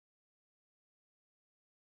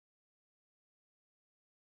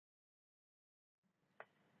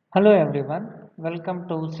Hello everyone, welcome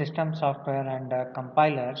to System Software and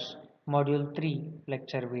Compilers Module 3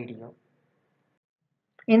 lecture video.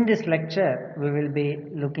 In this lecture, we will be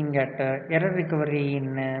looking at error recovery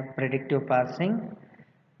in predictive parsing,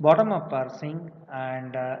 bottom-up parsing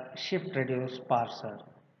and shift-reduce parser.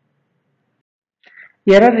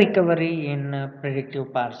 Error recovery in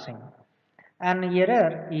predictive parsing. An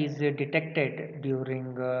error is detected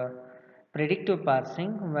during predictive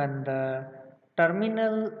parsing when the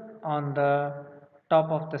terminal on the top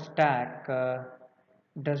of the stack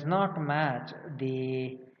does not match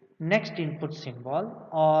the next input symbol,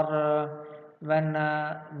 or when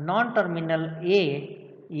non-terminal A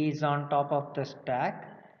is on top of the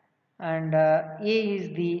stack and A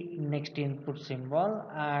is the next input symbol,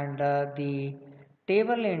 and the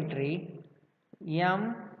table entry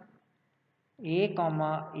M A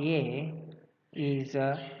comma A is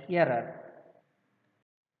error.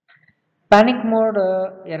 Panic mode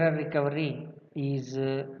error recovery is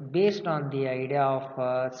based on the idea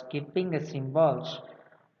of skipping symbols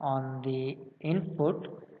on the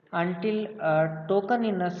input until a token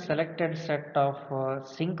in a selected set of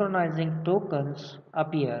synchronizing tokens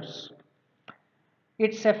appears.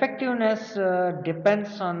 Its effectiveness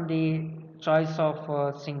depends on the choice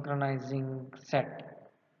of synchronizing set.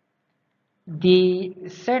 The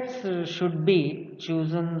sets should be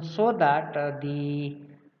chosen so that the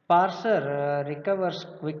parser recovers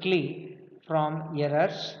quickly from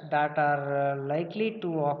errors that are likely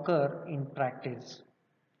to occur in practice.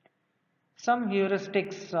 Some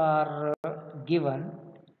heuristics are given.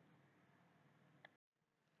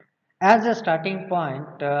 As a starting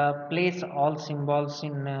point, place all symbols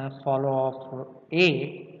in follow of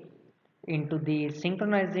A into the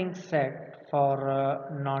synchronizing set for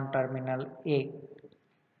non-terminal A.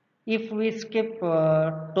 If we skip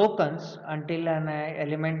tokens until an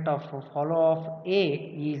element of follow of A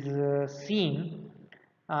is seen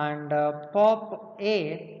and pop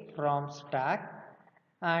A from stack,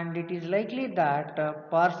 and it is likely that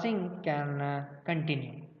parsing can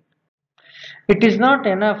continue. It is not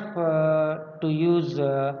enough to use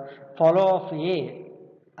follow of A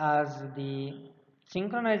as the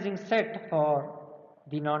synchronizing set for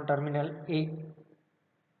the non-terminal A.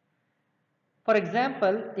 For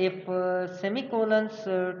example, if semicolons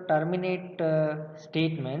terminate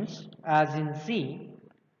statements as in C,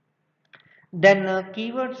 then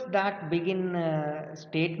keywords that begin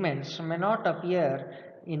statements may not appear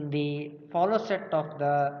in the follow set of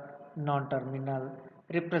the non-terminal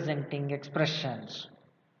representing expressions.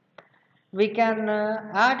 We can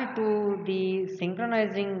add to the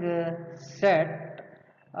synchronizing set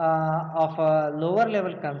of a lower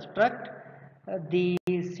level construct the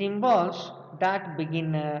symbols that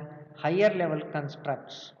begin higher level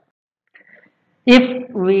constructs.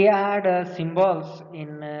 If we add symbols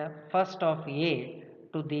in first of A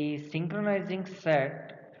to the synchronizing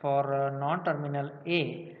set for non-terminal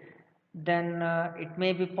A, then it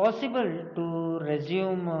may be possible to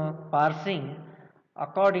resume parsing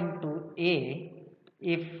according to A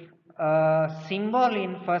if a symbol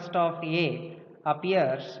in first of A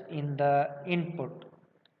appears in the input.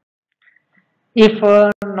 If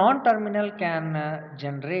a non-terminal can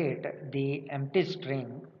generate the empty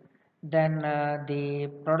string, then the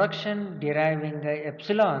production deriving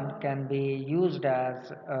epsilon can be used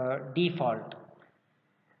as default.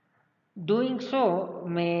 Doing so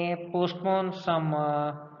may postpone some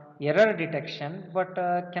error detection, but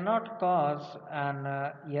cannot cause an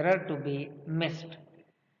error to be missed.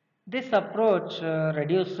 This approach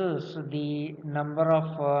reduces the number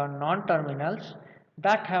of non-terminals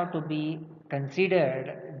that have to be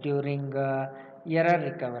considered during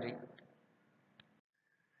error recovery.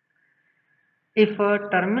 If a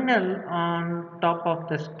terminal on top of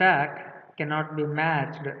the stack cannot be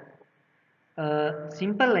matched, a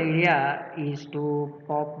simple idea is to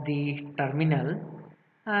pop the terminal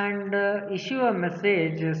and issue a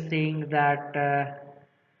message saying that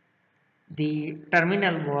the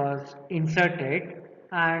terminal was inserted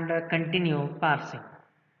and continue parsing.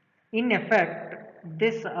 In effect,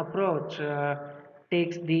 this approach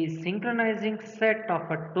takes the synchronizing set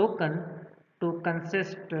of a token to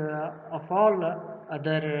consist of all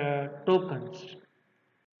other tokens.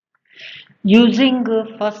 Using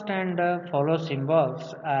first and follow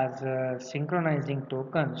symbols as synchronizing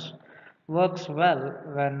tokens works well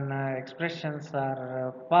when expressions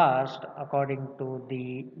are parsed according to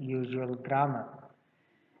the usual grammar.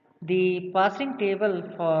 The passing table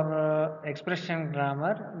for expression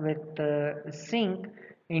grammar with sync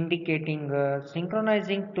indicating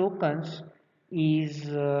synchronizing tokens is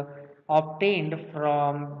obtained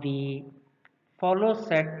from the follow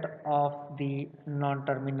set of the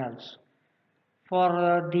non-terminals.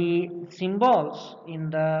 For the symbols in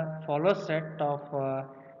the follow set of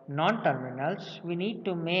non-terminals, we need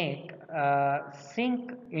to make a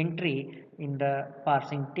sync entry in the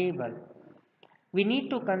parsing table. We need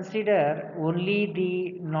to consider only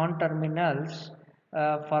the non-terminals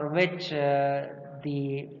for which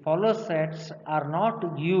the follow sets are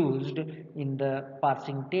not used in the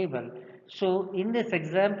parsing table. So in this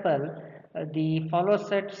example, the follow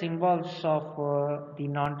set symbols of the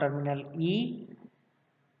non-terminal E,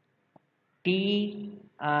 T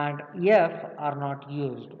and F are not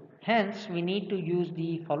used. Hence, we need to use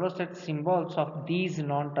the follow set symbols of these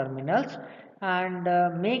non-terminals and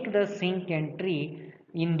make the sync entry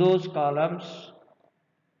in those columns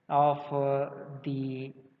of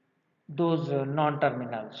the those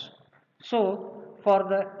non-terminals. So, for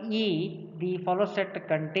the E, the follow set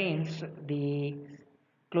contains the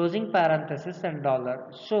closing parenthesis and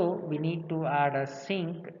dollar. So, we need to add a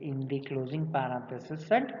sync in the closing parenthesis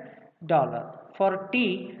and dollar. For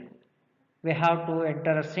T, we have to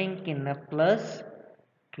enter a sync in a plus,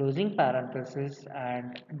 closing parenthesis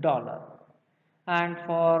and dollar. And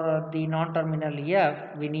for the non-terminal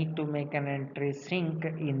F, we need to make an entry sync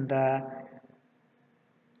in the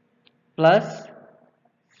plus,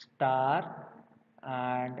 star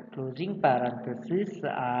and closing parenthesis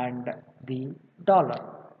and the dollar.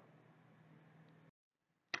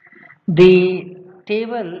 The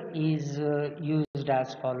table is used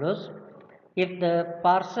as follows. If the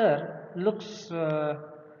parser looks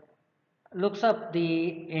up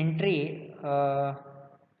the entry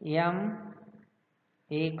m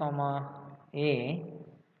a comma a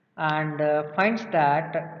and finds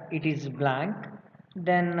that it is blank,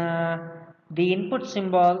 then the input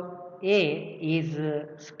symbol a is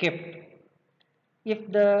skipped.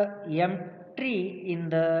 If the entry in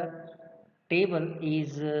the table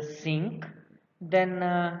is sync, then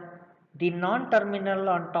the non-terminal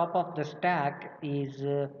on top of the stack is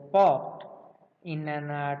popped in an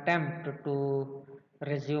attempt to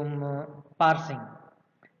resume parsing.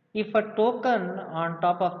 If a token on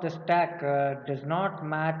top of the stack does not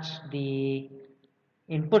match the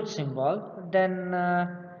input symbol, then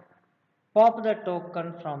pop the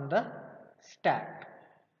token from the stack.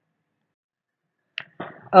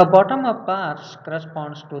 A bottom-up parse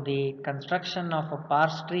corresponds to the construction of a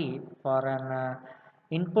parse tree for an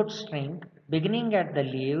input string beginning at the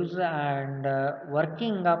leaves and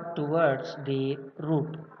working up towards the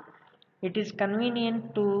root. It is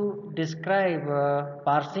convenient to describe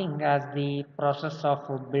parsing as the process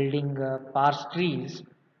of building parse trees,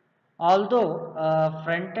 although a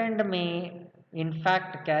front end may in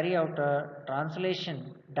fact carry out a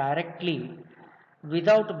translation directly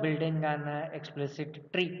without building an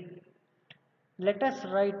explicit tree. Let us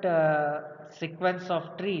write a sequence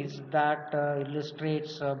of trees that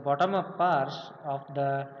illustrates a bottom-up parse of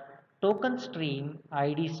the token stream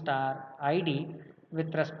id star id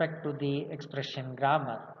with respect to the expression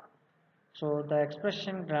grammar. So the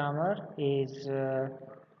expression grammar is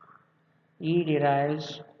E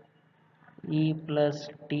derives E plus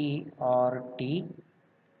T or T.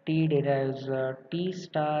 T derives T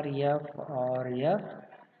star F or F.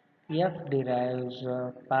 F derives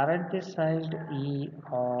parenthesized E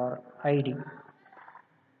or ID.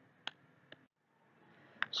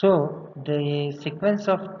 So the sequence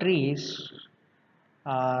of trees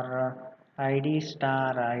are ID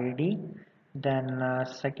star ID. Then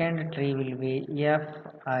second tree will be F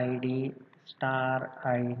ID star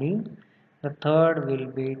ID. The third will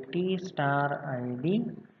be T star ID,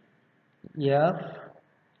 F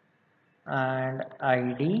and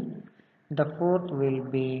ID. The fourth will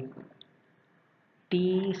be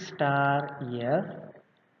T star F.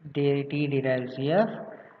 T derives F,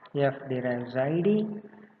 F derives ID,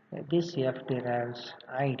 this F derives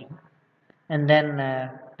ID. And then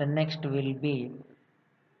the next will be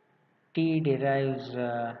T derives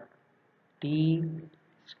T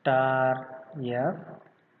star F,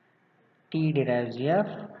 T derives F,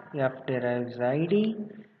 F derives ID,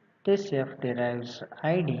 this F derives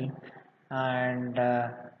ID, and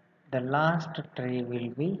the last tree will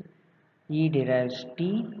be E derives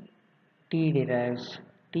T, T derives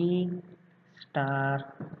T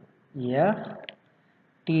star F,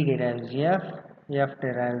 T derives F, F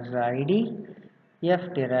derives ID,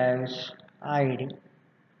 F derives ID.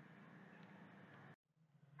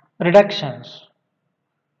 Reductions.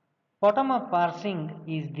 Bottom-up parsing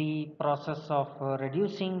is the process of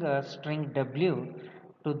reducing a string W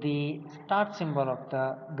to the start symbol of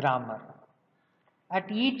the grammar.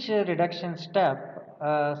 At each reduction step,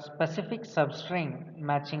 a specific substring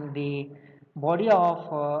matching the body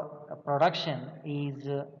of production is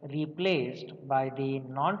replaced by the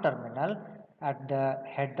non-terminal at the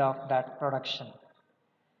head of that production.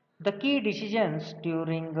 The key decisions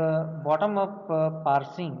during bottom-up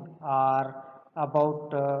parsing are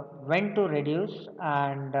about when to reduce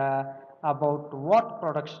and about what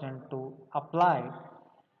production to apply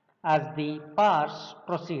as the parse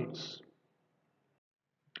proceeds.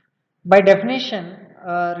 By definition,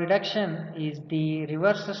 a reduction is the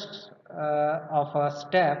reverse of a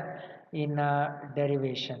step in a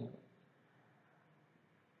derivation.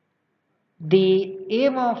 The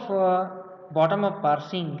aim of bottom-up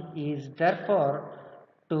parsing is therefore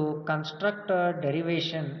to construct a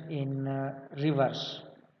derivation in reverse.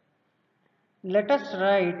 Let us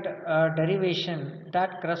write a derivation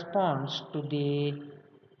that corresponds to the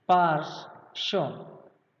parse shown.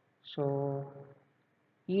 So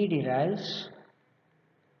E derives,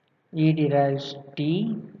 E derives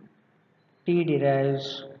T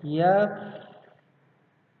derives F,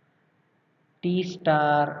 T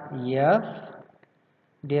star F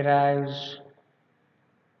derives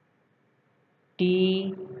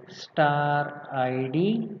T star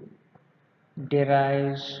ID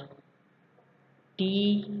derives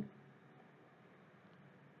T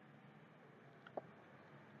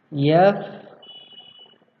F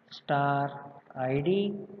star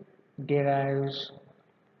ID derives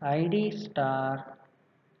ID star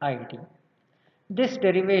ID. This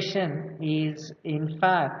derivation is in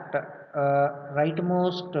fact a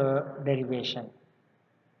rightmost derivation.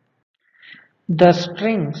 The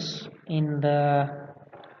strings in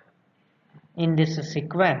this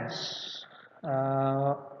sequence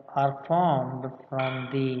are formed from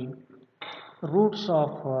the roots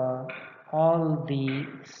of all the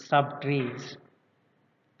subtrees.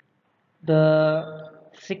 The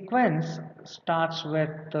sequence starts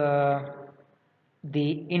with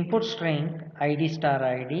the input string id star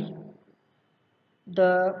id.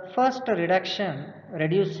 The first reduction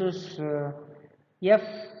reduces f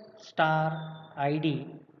star id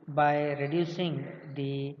by reducing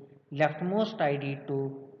the leftmost id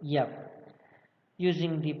to f.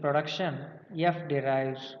 Using the production, f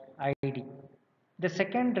derives id. The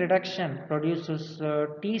second reduction produces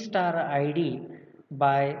t star id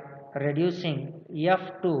by reducing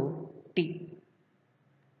f to t.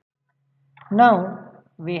 Now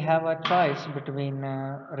we have a choice between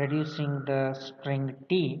reducing the string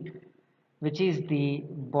t, which is the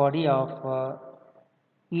body of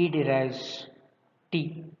e derives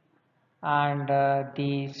t, and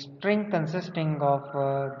the string consisting of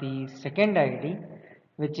the second id,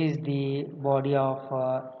 which is the body of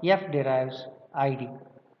f derives id.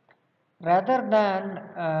 Rather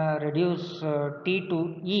than reduce t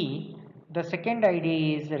to e, the second id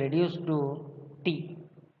is reduced to t,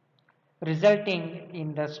 resulting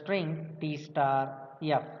in the string t star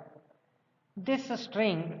f. This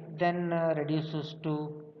string then reduces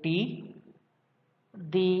to t.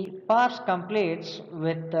 The parse completes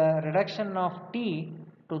with the reduction of t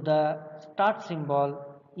to the start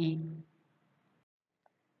symbol e.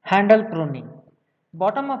 Handle pruning.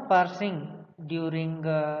 Bottom-up parsing during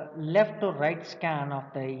left to right scan of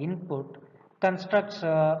the input constructs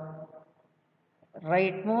a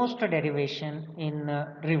rightmost derivation in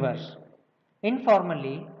reverse.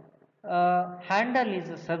 Informally, handle is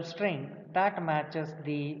a substring that matches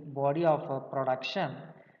the body of a production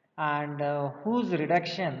and whose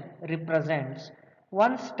reduction represents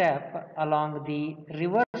one step along the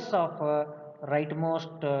reverse of a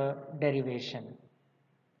rightmost derivation.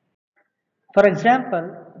 For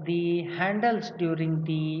example, the handles during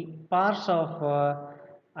the parse of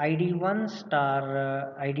ID1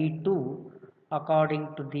 star ID2 according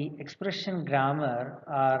to the expression grammar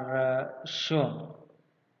are shown.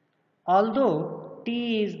 Although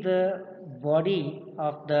T is the body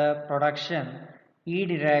of the production, E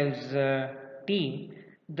derives T,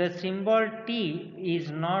 the symbol T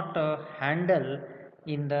is not a handle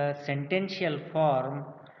in the sentential form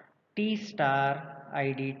T star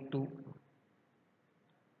ID2.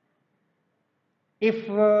 If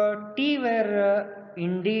T were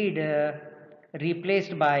indeed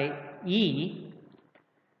replaced by E,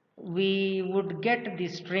 we would get the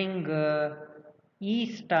string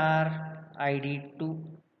E star ID2,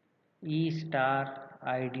 E star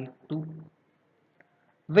ID2,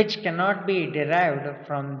 which cannot be derived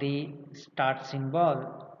from the start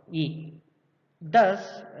symbol E.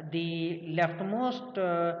 Thus, the leftmost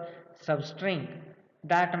substring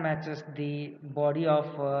that matches the body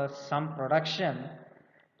of some production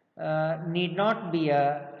need not be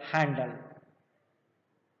a handle.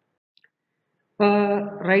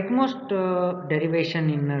 Rightmost derivation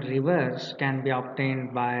in reverse can be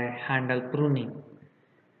obtained by handle pruning.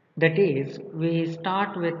 That is, we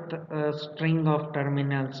start with a string of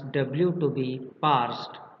terminals W to be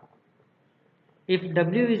parsed. If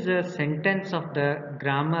W is a sentence of the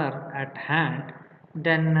grammar at hand,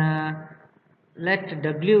 then let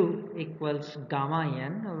W equals gamma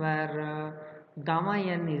n, where gamma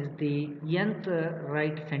n is the nth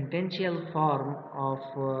right sentential form of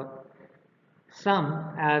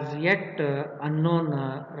some as yet unknown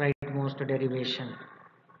rightmost derivation.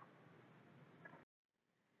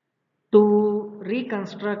 To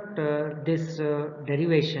reconstruct this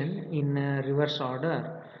derivation in reverse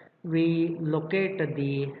order, we locate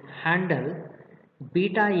the handle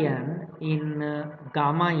beta n in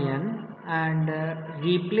gamma n and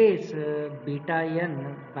replace beta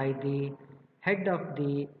n by the head of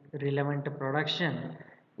the relevant production.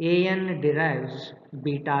 An derives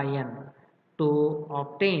beta n to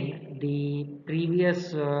obtain the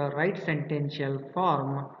previous right sentential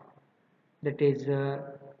form, that is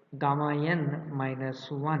gamma n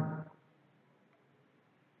minus 1.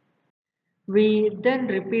 We then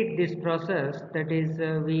repeat this process, that is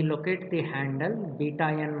we locate the handle beta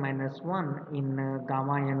n minus 1 in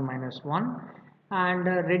gamma n minus 1 and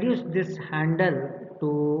reduce this handle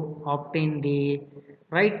to obtain the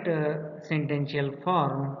right sentential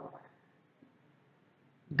form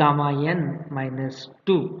gamma n minus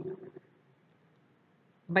 2.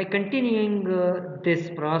 By continuing this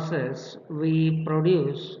process, we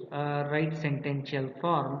produce a right sentential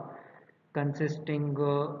form consisting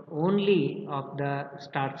only of the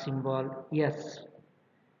start symbol S.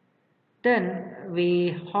 Then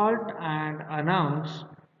we halt and announce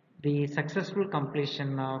the successful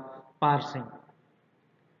completion of parsing.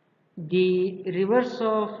 The reverse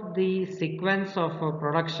of the sequence of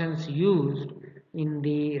productions used in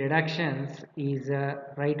the reductions is a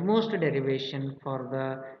rightmost derivation for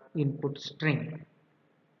the input string.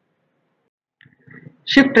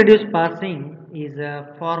 Shift reduce parsing is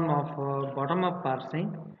a form of bottom-up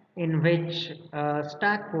parsing in which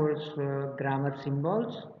stack holds grammar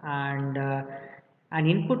symbols and an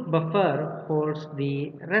input buffer holds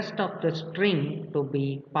the rest of the string to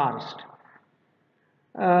be parsed.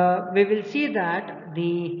 We will see that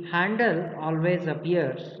the handle always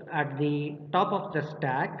appears at the top of the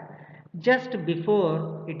stack just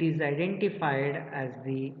before it is identified as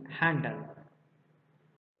the handle.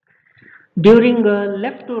 During a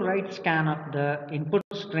left to right scan of the input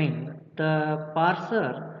string, the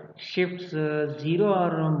parser shifts 0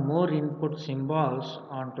 or more input symbols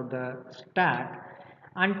onto the stack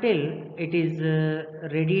until it is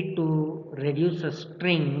ready to reduce a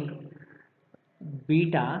string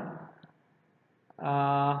beta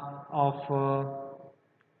of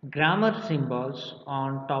grammar symbols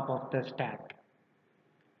on top of the stack.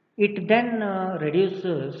 It then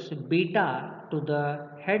reduces beta to the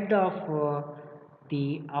head of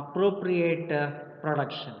the appropriate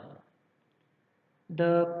production.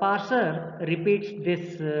 The parser repeats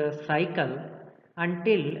this cycle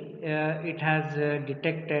until it has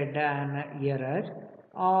detected an error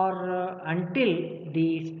or until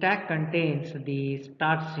the stack contains the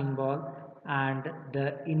start symbol and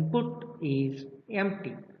the input is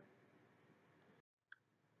empty.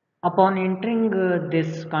 Upon entering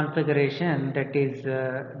this configuration, that is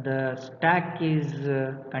the stack is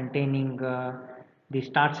containing the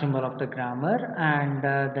start symbol of the grammar and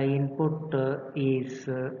the input is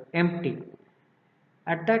empty.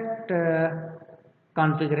 At that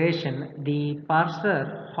configuration, the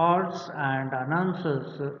parser halts and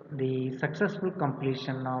announces the successful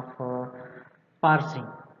completion of parsing.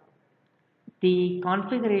 The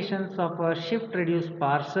configurations of shift reduce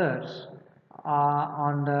parsers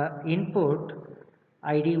on the input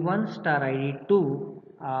ID1 star ID2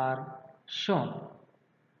 are shown.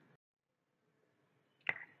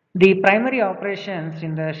 The primary operations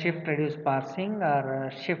in the shift reduce parsing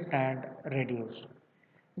are shift and reduce.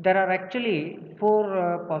 There are actually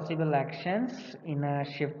four possible actions in a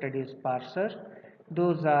shift reduce parser.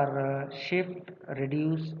 Those are shift,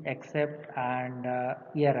 reduce, accept and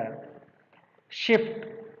error. Shift.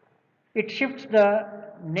 It shifts the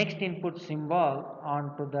next input symbol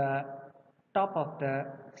onto the top of the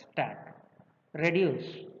stack. Reduce.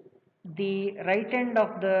 The right end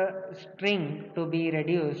of the string to be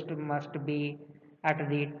reduced must be at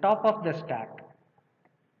the top of the stack.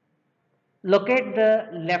 Locate the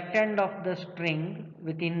left end of the string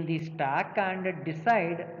within the stack and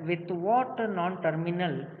decide with what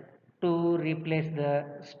non-terminal to replace the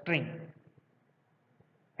string.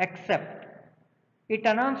 Accept. It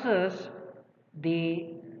announces the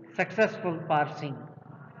successful parsing.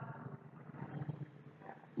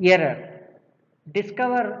 Error.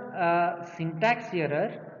 Discover a syntax error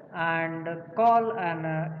and call an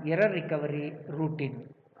error recovery routine.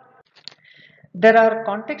 There are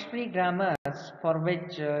context-free grammars for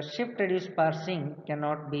which shift-reduce parsing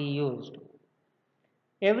cannot be used.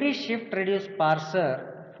 Every shift-reduce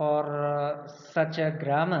parser for such a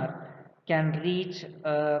grammar can reach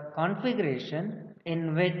a configuration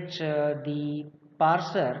in which the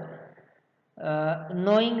parser,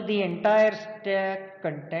 knowing the entire stack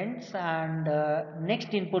contents and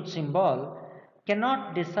next input symbol,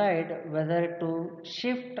 cannot decide whether to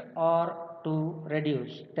shift or to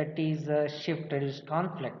reduce, that is a shift reduce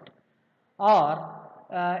conflict, or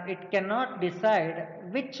it cannot decide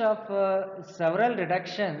which of several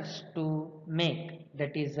reductions to make,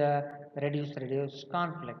 that is a reduce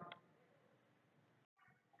conflict.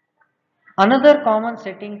 Another common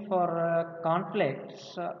setting for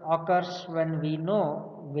conflicts occurs when we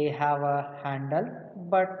know we have a handle,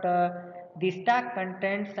 but the stack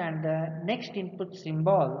contents and the next input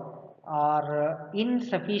symbol are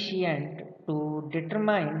insufficient to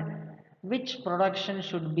determine which production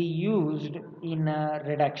should be used in a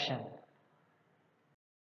reduction.